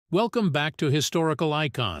Welcome back to Historical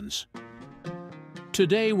Icons.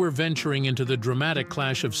 Today we're venturing into the dramatic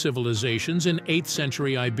clash of civilizations in 8th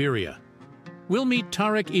century Iberia. We'll meet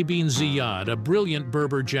Tariq ibn Ziyad, a brilliant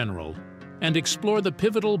Berber general, and explore the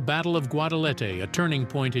pivotal Battle of Guadalete, a turning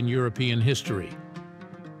point in European history.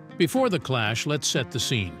 Before the clash, let's set the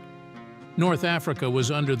scene. North Africa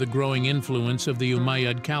was under the growing influence of the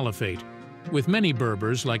Umayyad Caliphate, with many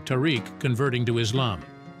Berbers like Tariq converting to Islam.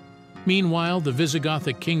 Meanwhile, the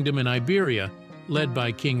Visigothic kingdom in Iberia, led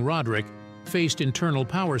by King Roderick, faced internal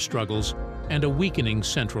power struggles and a weakening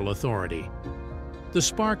central authority. The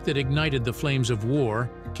spark that ignited the flames of war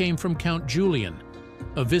came from Count Julian,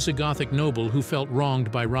 a Visigothic noble who felt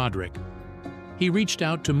wronged by Roderick. He reached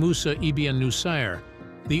out to Musa ibn Nusayr,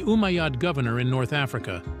 the Umayyad governor in North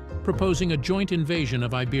Africa, proposing a joint invasion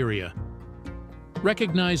of Iberia.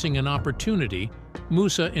 Recognizing an opportunity,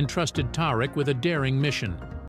 Musa entrusted Tariq with a daring mission: